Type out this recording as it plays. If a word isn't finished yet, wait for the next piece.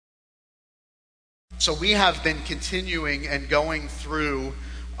So we have been continuing and going through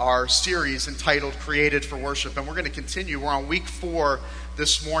our series entitled Created for Worship, and we're going to continue. We're on week 4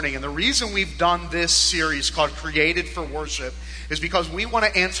 this morning, and the reason we've done this series called Created for Worship is because we want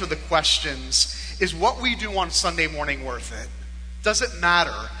to answer the questions: is what we do on Sunday morning worth it? Does it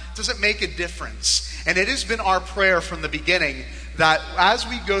matter? Does it make a difference? And it has been our prayer from the beginning that as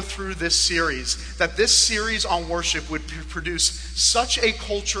we go through this series, that this series on worship would produce such a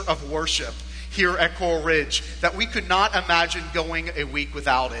culture of worship here at Coral Ridge that we could not imagine going a week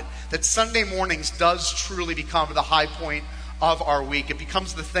without it. That Sunday mornings does truly become the high point of our week. It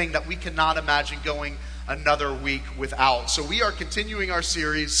becomes the thing that we cannot imagine going another week without. So we are continuing our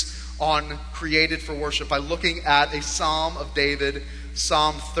series on Created for Worship by looking at a Psalm of David,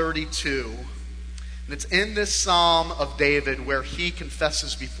 Psalm 32. And it's in this Psalm of David where he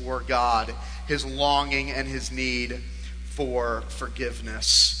confesses before God his longing and his need for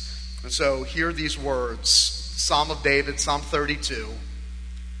forgiveness. And so hear these words, Psalm of David, Psalm 32.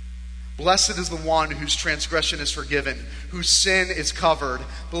 Blessed is the one whose transgression is forgiven, whose sin is covered.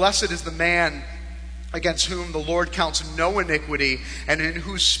 Blessed is the man against whom the Lord counts no iniquity, and in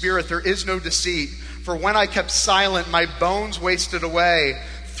whose spirit there is no deceit. For when I kept silent, my bones wasted away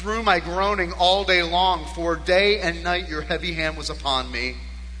through my groaning all day long. For day and night your heavy hand was upon me.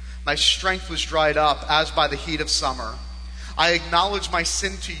 My strength was dried up as by the heat of summer. I acknowledged my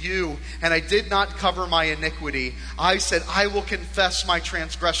sin to you, and I did not cover my iniquity. I said, I will confess my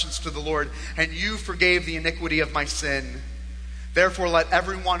transgressions to the Lord, and you forgave the iniquity of my sin. Therefore, let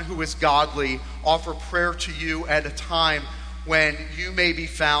everyone who is godly offer prayer to you at a time when you may be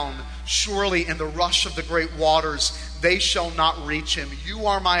found. Surely in the rush of the great waters, they shall not reach him. You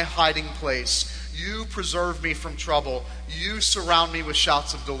are my hiding place. You preserve me from trouble. You surround me with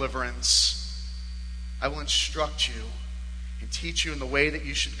shouts of deliverance. I will instruct you and teach you in the way that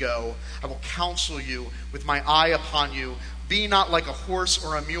you should go. I will counsel you with my eye upon you. Be not like a horse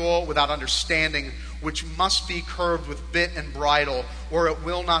or a mule without understanding, which must be curbed with bit and bridle, or it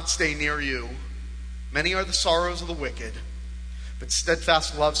will not stay near you. Many are the sorrows of the wicked, but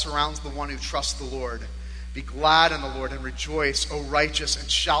steadfast love surrounds the one who trusts the Lord. Be glad in the Lord and rejoice, O righteous,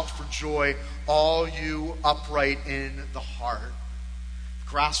 and shout for joy, all you upright in the heart. The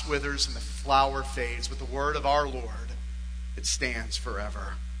grass withers and the flower fades, but the word of our Lord, it stands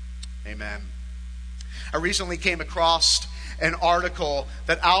forever. Amen. I recently came across an article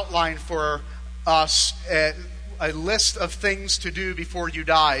that outlined for us a list of things to do before you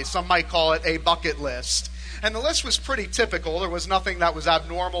die. Some might call it a bucket list. And the list was pretty typical. There was nothing that was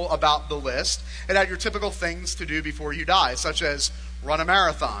abnormal about the list. It had your typical things to do before you die, such as run a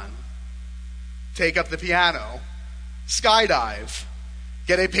marathon, take up the piano, skydive,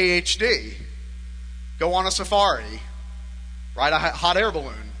 get a PhD, go on a safari, ride a hot air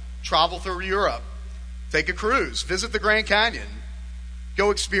balloon, travel through Europe, take a cruise, visit the Grand Canyon,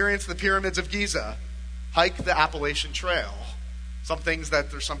 go experience the pyramids of Giza, hike the Appalachian Trail. Some things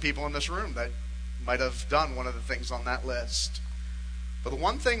that there's some people in this room that might have done one of the things on that list. But the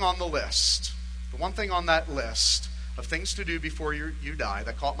one thing on that list of things to do before you die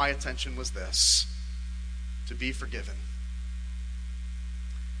that caught my attention was this: to be forgiven.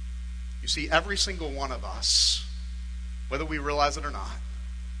 You see, every single one of us, whether we realize it or not,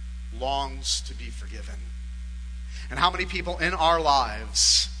 longs to be forgiven. And how many people in our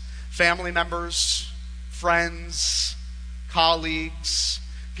lives, family members, friends, colleagues,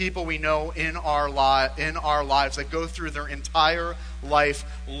 people we know in our lives that go through their entire life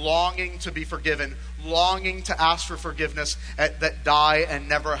longing to be forgiven, longing to ask for forgiveness, that die and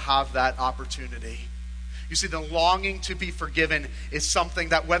never have that opportunity. You see, the longing to be forgiven is something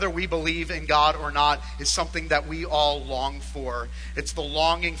that, whether we believe in God or not, is something that we all long for. It's the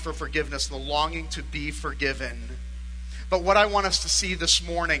longing for forgiveness, the longing to be forgiven. But what I want us to see this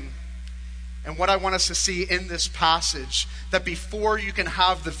morning, and what I want us to see in this passage, that before you can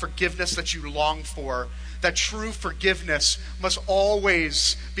have the forgiveness that you long for, that true forgiveness must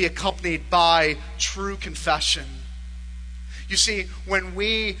always be accompanied by true confession. You see, when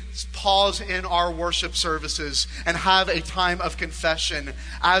we pause in our worship services and have a time of confession,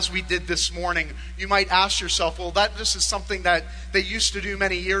 as we did this morning, you might ask yourself, well, this is something that they used to do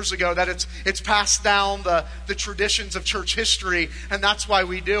many years ago, that it's passed down the traditions of church history, and that's why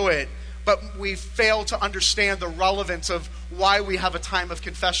we do it. But we fail to understand the relevance of why we have a time of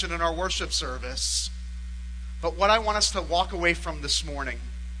confession in our worship service. But what I want us to walk away from this morning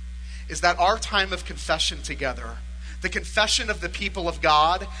is that our time of confession together, the confession of the people of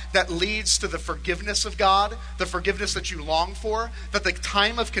God that leads to the forgiveness of God, the forgiveness that you long for, that the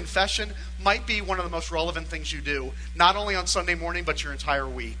time of confession might be one of the most relevant things you do, not only on Sunday morning, but your entire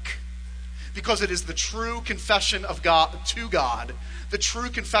week. because it is the true confession of God to God, the true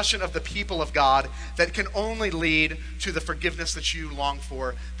confession of the people of God that can only lead to the forgiveness that you long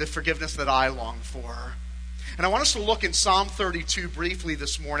for, the forgiveness that I long for. And I want us to look in Psalm 32 briefly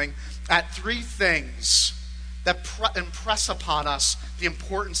this morning at three things that impress upon us the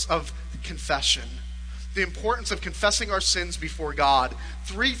importance of confession, the importance of confessing our sins before God.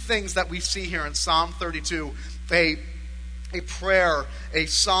 Three things that we see here in Psalm 32, a prayer, a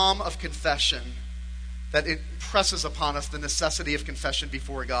psalm of confession that impresses upon us the necessity of confession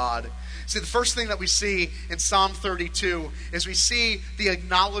before God. See, the first thing that we see in Psalm 32 is we see the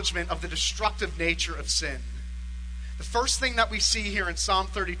acknowledgement of the destructive nature of sin. The first thing that we see here in Psalm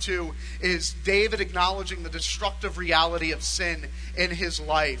 32 is David acknowledging the destructive reality of sin in his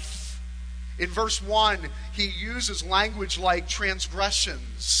life. In verse 1, he uses language like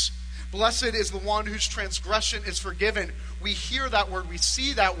transgressions. Blessed is the one whose transgression is forgiven. We hear that word, we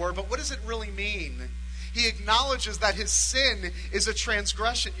see that word, but what does it really mean? He acknowledges that his sin is a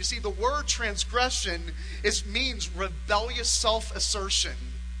transgression. You see, the word transgression means rebellious self-assertion.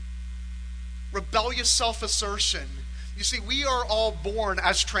 Rebellious self-assertion. You see, we are all born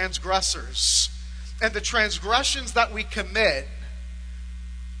as transgressors. And the transgressions that we commit,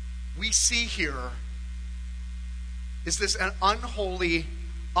 we see here, is this an unholy,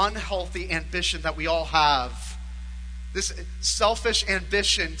 unhealthy ambition that we all have. This selfish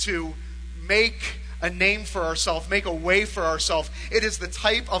ambition to make a name for ourselves, make a way for ourselves. It is the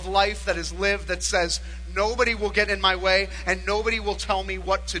type of life that is lived that says, nobody will get in my way and nobody will tell me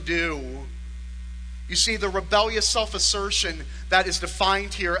what to do. You see, the rebellious self-assertion that is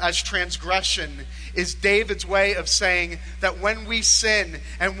defined here as transgression is David's way of saying that when we sin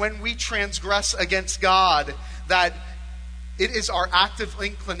and when we transgress against God, that it is our active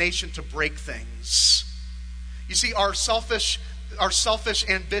inclination to break things. You see, our selfish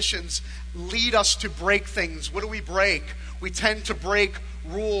ambitions lead us to break things. What do we break? We tend to break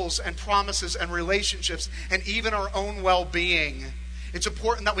rules and promises and relationships and even our own well-being. It's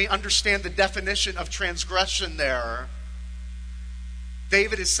important that we understand the definition of transgression there.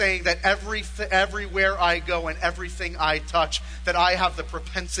 David is saying that everywhere I go and everything I touch, that I have the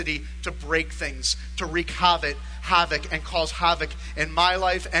propensity to break things, to wreak havoc and cause havoc in my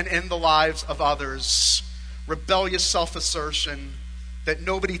life and in the lives of others. Rebellious self-assertion, that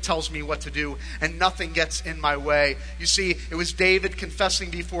nobody tells me what to do and nothing gets in my way. You see, it was David confessing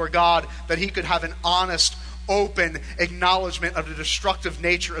before God that he could have an honest, open acknowledgement of the destructive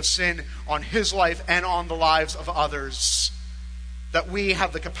nature of sin on his life and on the lives of others. That we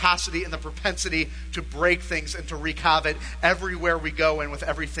have the capacity and the propensity to break things and to wreak havoc everywhere we go and with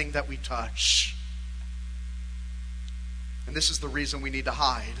everything that we touch. And this is the reason we need to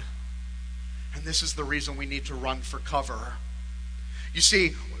hide. And this is the reason we need to run for cover. You see,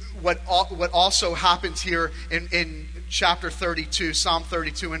 what also happens here in chapter 32, Psalm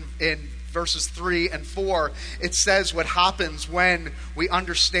 32, in verses 3 and 4, it says what happens when we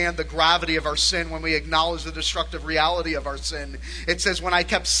understand the gravity of our sin, when we acknowledge the destructive reality of our sin. It says, when I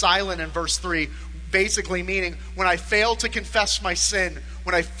kept silent in verse 3, basically meaning when I failed to confess my sin,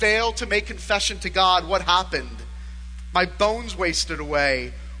 when I failed to make confession to God, what happened? My bones wasted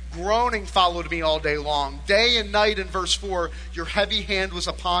away. Groaning followed me all day long. Day and night, in verse 4, your heavy hand was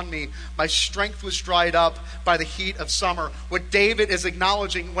upon me. My strength was dried up by the heat of summer. What David is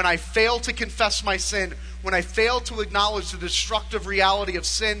acknowledging, when I fail to confess my sin, when I fail to acknowledge the destructive reality of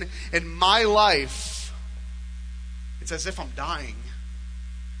sin in my life, it's as if I'm dying.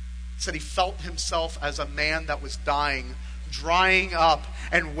 He said he felt himself as a man that was dying, drying up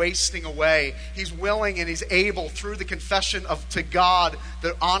and wasting away. He's willing and he's able, through the confession to God,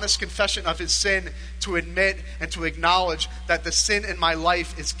 the honest confession of his sin, to admit and to acknowledge that the sin in my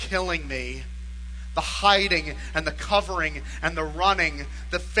life is killing me. The hiding and the covering and the running,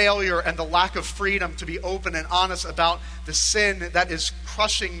 the failure and the lack of freedom to be open and honest about the sin that is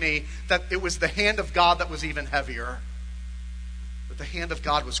crushing me, that it was the hand of God that was even heavier. But the hand of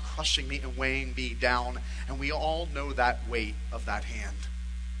God was crushing me and weighing me down. And we all know that weight of that hand.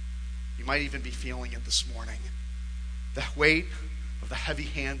 You might even be feeling it this morning. The weight of the heavy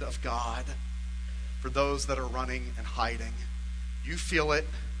hand of God for those that are running and hiding. You feel it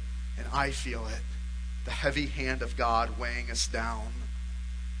and I feel it. The heavy hand of God weighing us down.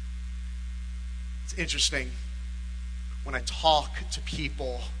 It's interesting when I talk to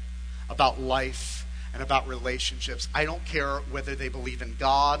people about life and about relationships. I don't care whether they believe in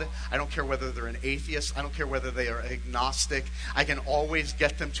God. I don't care whether they're an atheist. I don't care whether they are agnostic. I can always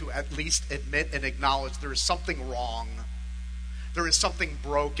get them to at least admit and acknowledge there is something wrong. There is something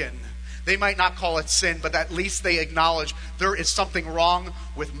broken. They might not call it sin, but at least they acknowledge there is something wrong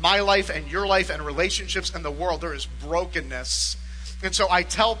with my life and your life and relationships and the world. There is brokenness. And so I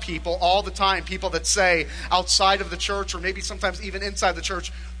tell people all the time, people that say outside of the church or maybe sometimes even inside the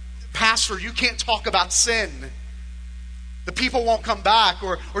church, Pastor, you can't talk about sin. The people won't come back,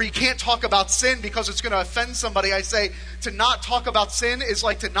 or you can't talk about sin because it's going to offend somebody. I say to not talk about sin is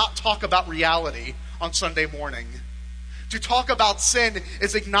like to not talk about reality on Sunday morning. To talk about sin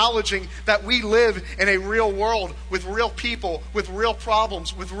is acknowledging that we live in a real world with real people, with real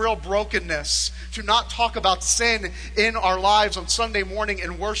problems, with real brokenness. To not talk about sin in our lives on Sunday morning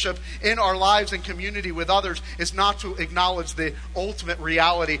in worship, in our lives in community with others, is not to acknowledge the ultimate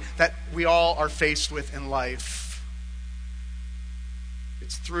reality that we all are faced with in life.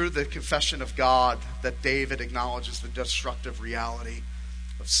 It's through the confession of God that David acknowledges the destructive reality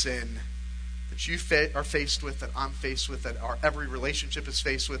of sin that you are faced with, that I'm faced with, that every relationship is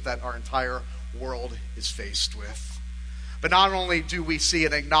faced with, that our entire world is faced with. But not only do we see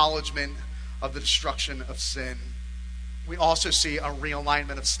an acknowledgement of the destruction of sin, we also see a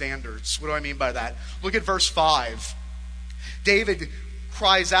realignment of standards. What do I mean by that? Look at verse 5. David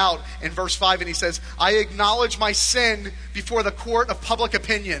cries out in verse 5 and he says, I acknowledge my sin before the court of public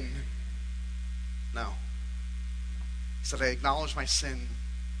opinion. No. He said, I acknowledge my sin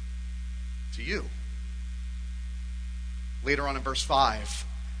to you. Later on in verse 5,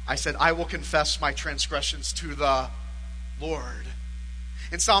 I said, I will confess my transgressions to the Lord.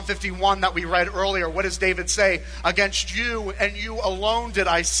 In Psalm 51 that we read earlier, what does David say? Against you and you alone did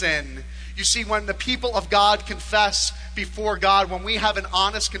I sin. You see, when the people of God confess before God, when we have an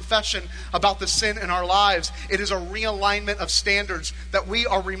honest confession about the sin in our lives, it is a realignment of standards that we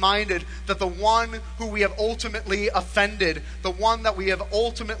are reminded that the one who we have ultimately offended, the one that we have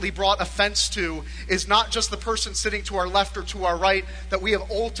ultimately brought offense to, is not just the person sitting to our left or to our right, that we have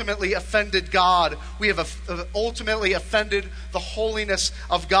ultimately offended God. We have ultimately offended the holiness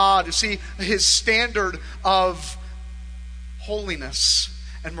of God. You see, his standard of holiness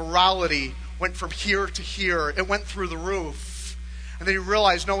and morality went from here to here. It went through the roof. And then you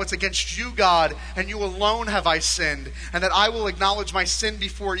realize, no, it's against you, God, and you alone have I sinned, and that I will acknowledge my sin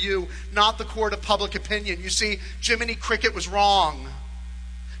before you, not the court of public opinion. You see, Jiminy Cricket was wrong.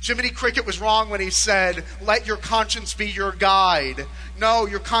 Jiminy Cricket was wrong when he said, let your conscience be your guide. No,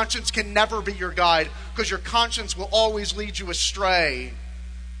 your conscience can never be your guide, because your conscience will always lead you astray.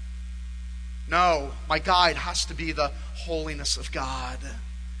 No, my guide has to be the holiness of God.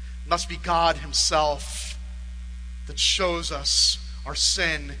 It must be God himself that shows us our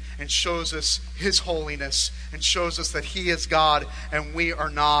sin and shows us his holiness and shows us that he is God and we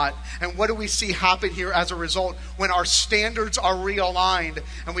are not. And what do we see happen here as a result? When our standards are realigned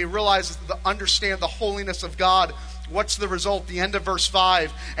and we realize, understand the holiness of God, what's the result? The end of verse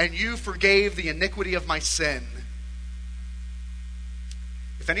 5, and you forgave the iniquity of my sin.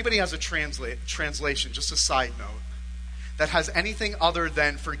 If anybody has a translation, just a side note, that has anything other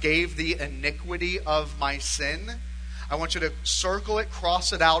than forgave the iniquity of my sin, I want you to circle it,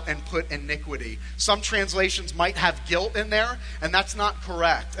 cross it out, and put iniquity. Some translations might have guilt in there, and that's not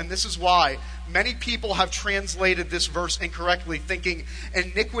correct. And this is why many people have translated this verse incorrectly, thinking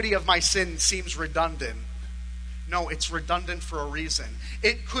iniquity of my sin seems redundant. No, it's redundant for a reason.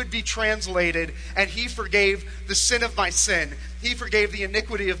 It could be translated, and he forgave the sin of my sin. He forgave the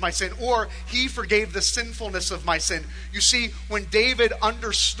iniquity of my sin, or he forgave the sinfulness of my sin. You see, when David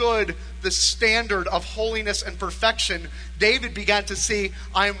understood the standard of holiness and perfection, David began to see,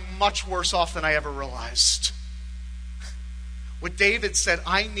 I am much worse off than I ever realized. What David said,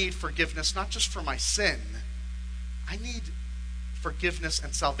 I need forgiveness, not just for my sin. I need forgiveness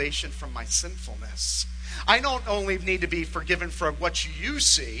and salvation from my sinfulness. I don't only need to be forgiven for what you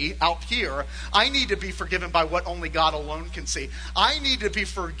see out here. I need to be forgiven by what only God alone can see. I need to be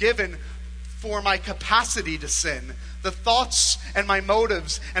forgiven for my capacity to sin, the thoughts and my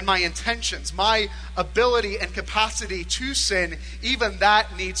motives and my intentions, my ability and capacity to sin, even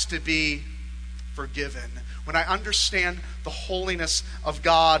that needs to be forgiven. When I understand the holiness of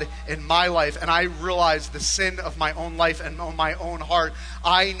God in my life and I realize the sin of my own life and my own heart,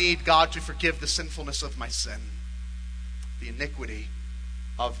 I need God to forgive the sinfulness of my sin, the iniquity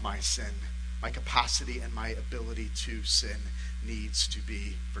of my sin. My capacity and my ability to sin needs to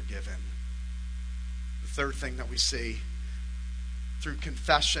be forgiven. The third thing that we see through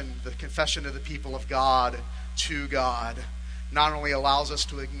confession, the confession of the people of God to God, not only allows us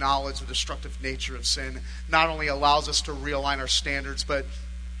to acknowledge the destructive nature of sin, not only allows us to realign our standards, but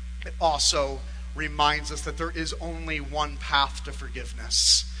it also reminds us that there is only one path to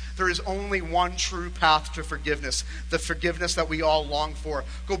forgiveness. There is only one true path to forgiveness, the forgiveness that we all long for.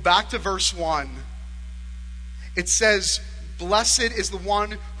 Go back to verse 1. It says, "Blessed is the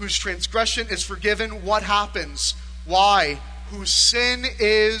one whose transgression is forgiven." What happens? Why? Whose sin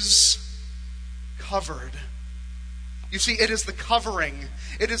is covered. You see, it is the covering.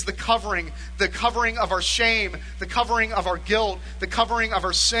 It is the covering of our shame, the covering of our guilt, the covering of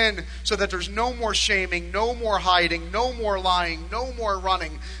our sin, so that there's no more shaming, no more hiding, no more lying, no more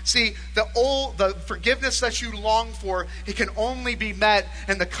running. See, the forgiveness that you long for, it can only be met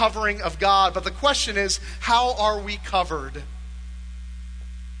in the covering of God. But the question is, how are we covered?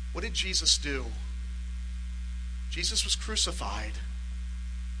 What did Jesus do? Jesus was crucified.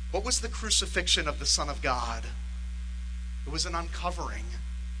 What was the crucifixion of the Son of God? It was an uncovering.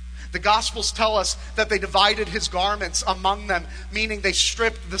 The Gospels tell us that they divided his garments among them, meaning they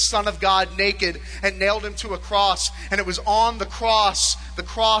stripped the Son of God naked and nailed him to a cross. And it was on the cross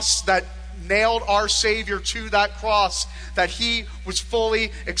that nailed our Savior to that cross, that he was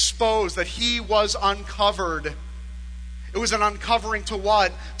fully exposed, that he was uncovered. It was an uncovering to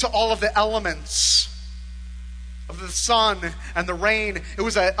what? To all of the elements of the sun and the rain. It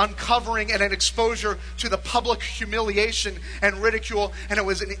was an uncovering and an exposure to the public humiliation and ridicule. And it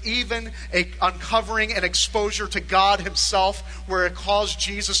was an uncovering and exposure to God himself, where it caused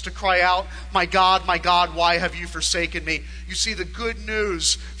Jesus to cry out, my God, why have you forsaken me?" You see, the good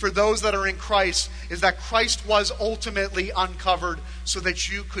news for those that are in Christ is that Christ was ultimately uncovered so that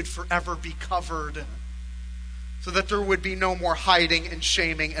you could forever be covered. So that there would be no more hiding and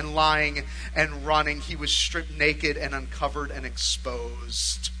shaming and lying and running. He was stripped naked and uncovered and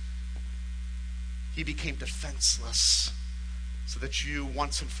exposed. He became defenseless so that you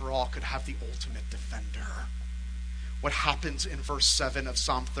once and for all could have the ultimate defender. What happens in verse 7 of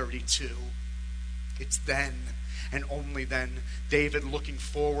Psalm 32? It's then and only then, David looking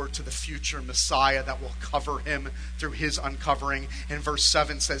forward to the future Messiah that will cover him through his uncovering. And verse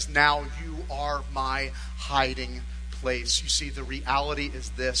 7 says, "Now you are my hiding place." You see, the reality is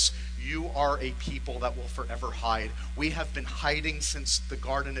this: you are a people that will forever hide. We have been hiding since the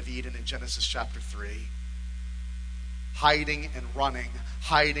Garden of Eden in Genesis chapter 3. Hiding and running,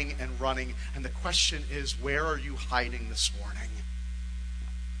 hiding and running. And the question is, where are you hiding this morning?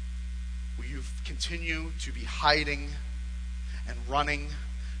 Will you continue to be hiding and running,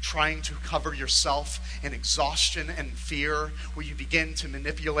 trying to cover yourself in exhaustion and fear? Will you begin to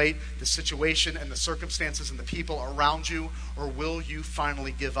manipulate the situation and the circumstances and the people around you? Or will you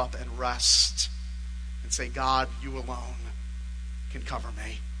finally give up and rest and say, God, you alone can cover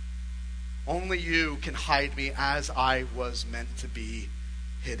me. Only you can hide me as I was meant to be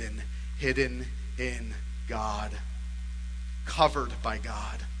hidden in God, covered by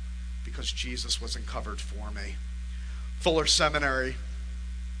God, because Jesus was uncovered for me. Fuller Seminary,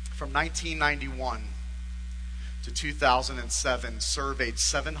 from 1991 to 2007, surveyed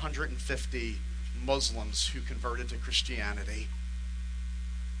 750 Muslims who converted to Christianity.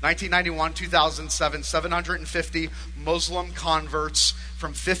 1991, 2007, 750 Muslim converts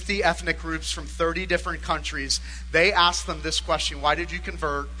from 50 ethnic groups from 30 different countries. They asked them this question: why did you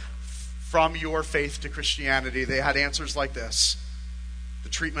convert from your faith to Christianity? They had answers like this: the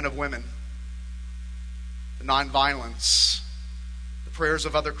treatment of women, the nonviolence, the prayers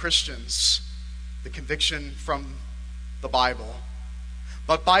of other Christians, the conviction from the Bible.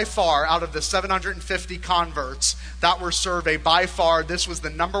 But by far, out of the 750 converts that were surveyed, by far, this was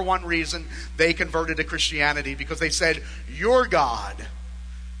the number one reason they converted to Christianity, because they said, your God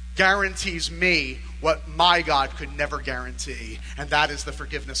guarantees me what my God could never guarantee, and that is the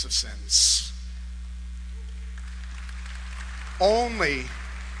forgiveness of sins. Only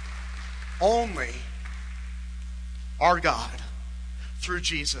our God, through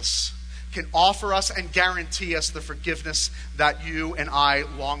Jesus, can offer us and guarantee us the forgiveness that you and I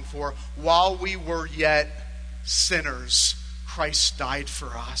long for. While we were yet sinners, Christ died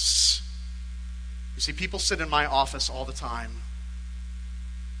for us. You see, people sit in my office all the time,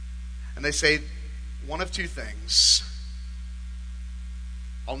 and they say one of two things: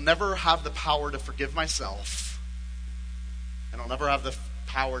 I'll never have the power to forgive myself, and I'll never have the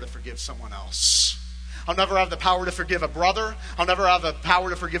power to forgive someone else. I'll never have the power to forgive a brother. I'll never have the power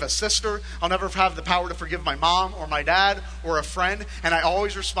to forgive a sister. I'll never have the power to forgive my mom or my dad or a friend. And I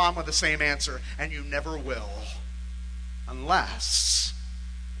always respond with the same answer: and you never will, unless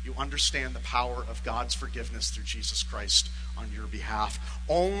you understand the power of God's forgiveness through Jesus Christ on your behalf.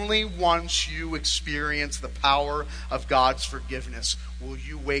 Only once you experience the power of God's forgiveness will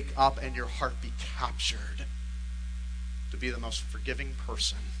you wake up and your heart be captured to be the most forgiving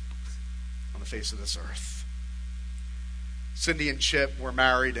person on the face of this earth. Cindy and Chip were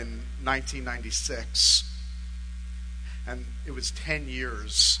married in 1996, and it was 10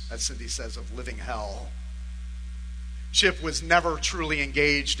 years, as Cindy says, of living hell. Chip was never truly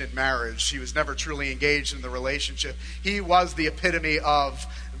engaged in marriage. He was never truly engaged in the relationship. He was the epitome of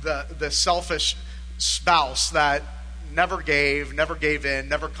the selfish spouse that never gave in,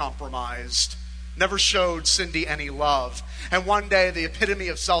 never compromised, never showed Cindy any love. And one day, the epitome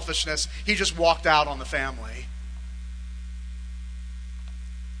of selfishness, he just walked out on the family.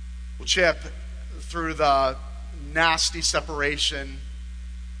 Well, Chip, through the nasty separation,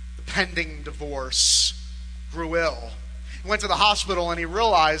 the pending divorce, grew ill. He went to the hospital and he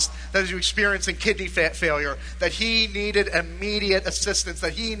realized that he was experiencing kidney failure, that he needed immediate assistance,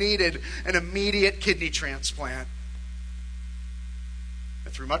 that he needed an immediate kidney transplant.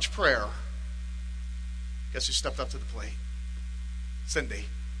 And through much prayer, guess who stepped up to the plate? Cindy.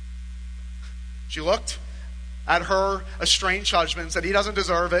 She looked at her estranged husband and said, he doesn't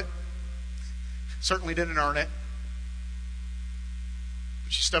deserve it. Certainly didn't earn it.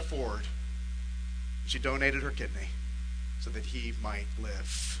 But she stepped forward. She donated her kidney so that he might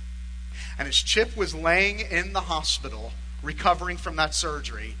live. And as Chip was laying in the hospital, recovering from that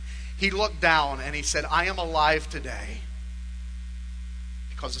surgery, he looked down and he said, I am alive today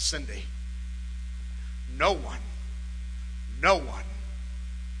because of Cindy. No one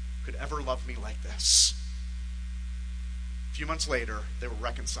could ever love me like this. A few months later, they were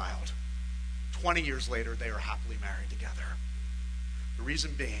reconciled. 20 years later, they are happily married together. The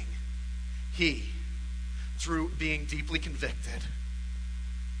reason being, he, through being deeply convicted,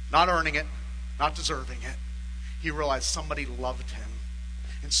 not earning it, not deserving it, he realized somebody loved him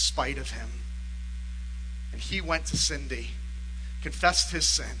in spite of him. And he went to Cindy, confessed his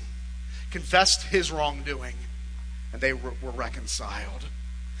sin, confessed his wrongdoing, and they were reconciled.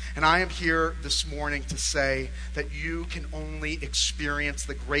 And I am here this morning to say that you can only experience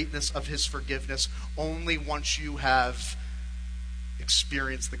the greatness of his forgiveness only once you have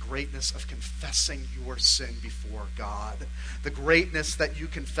experienced the greatness of confessing your sin before God. The greatness that you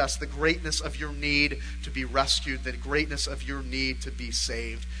confess, the greatness of your need to be rescued, the greatness of your need to be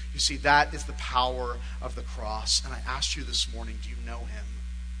saved. You see, that is the power of the cross. And I asked you this morning, do you know him?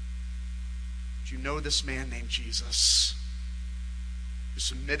 Do you know this man named Jesus, who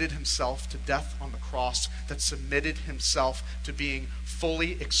submitted himself to death on the cross, that submitted himself to being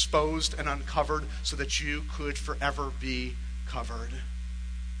fully exposed and uncovered so that you could forever be covered?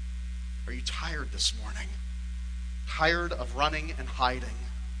 Are you tired this morning? Tired of running and hiding?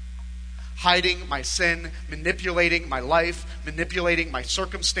 Hiding my sin, manipulating my life, manipulating my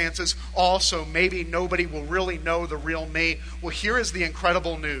circumstances. Also, maybe nobody will really know the real me. Well, here is the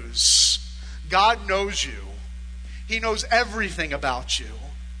incredible news. God knows you. He knows everything about you.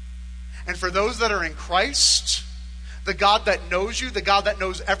 And for those that are in Christ, the God that knows you, the God that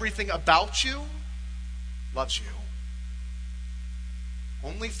knows everything about you, loves you.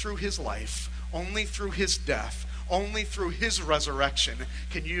 Only through his life, only through his death, only through his resurrection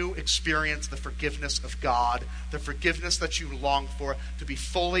can you experience the forgiveness of God, the forgiveness that you long for, to be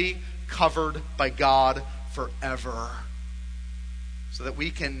fully covered by God forever. So that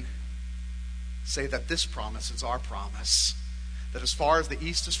we can say that this promise is our promise, that as far as the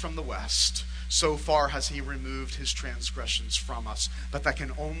east is from the west, so far has he removed his transgressions from us. But that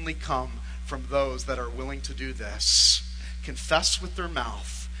can only come from those that are willing to do this: confess with their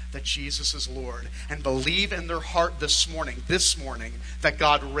mouth that Jesus is Lord, and believe in their heart this morning, that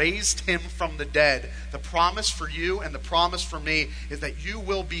God raised him from the dead. The promise for you and the promise for me is that you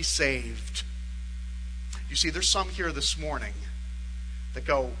will be saved. You see, there's some here this morning that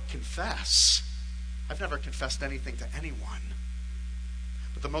go, confess. I've never confessed anything to anyone.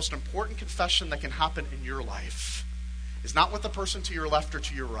 But the most important confession that can happen in your life is not with the person to your left or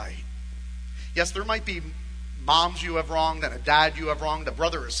to your right. Yes, there might be moms you have wronged, and a dad you have wronged, a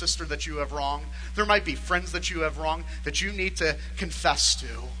brother or sister that you have wronged. There might be friends that you have wronged that you need to confess to.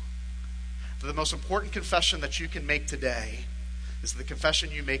 But the most important confession that you can make today is the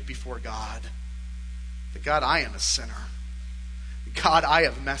confession you make before God. That God, I am a sinner. God, I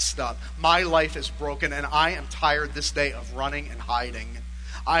have messed up. My life is broken, and I am tired this day of running and hiding.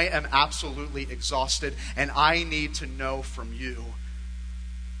 I am absolutely exhausted, and I need to know from you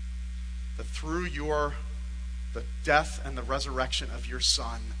that through the death and the resurrection of your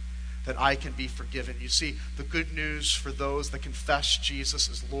Son, that I can be forgiven. You see, the good news for those that confess Jesus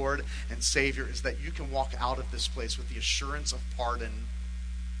as Lord and Savior is that you can walk out of this place with the assurance of pardon,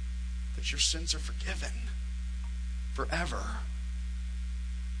 that your sins are forgiven forever.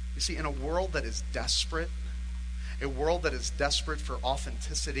 You see, in a world that is desperate, a world that is desperate for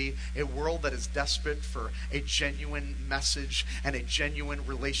authenticity, a world that is desperate for a genuine message and a genuine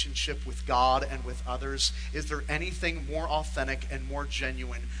relationship with God and with others. Is there anything more authentic and more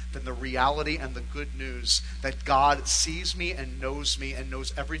genuine than the reality and the good news that God sees me and knows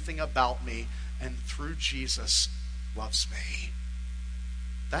everything about me, and through Jesus loves me?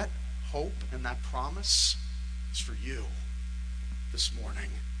 That hope and that promise is for you this morning.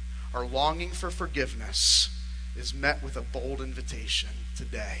 Our longing for forgiveness is met with a bold invitation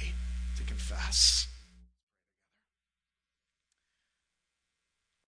today to confess.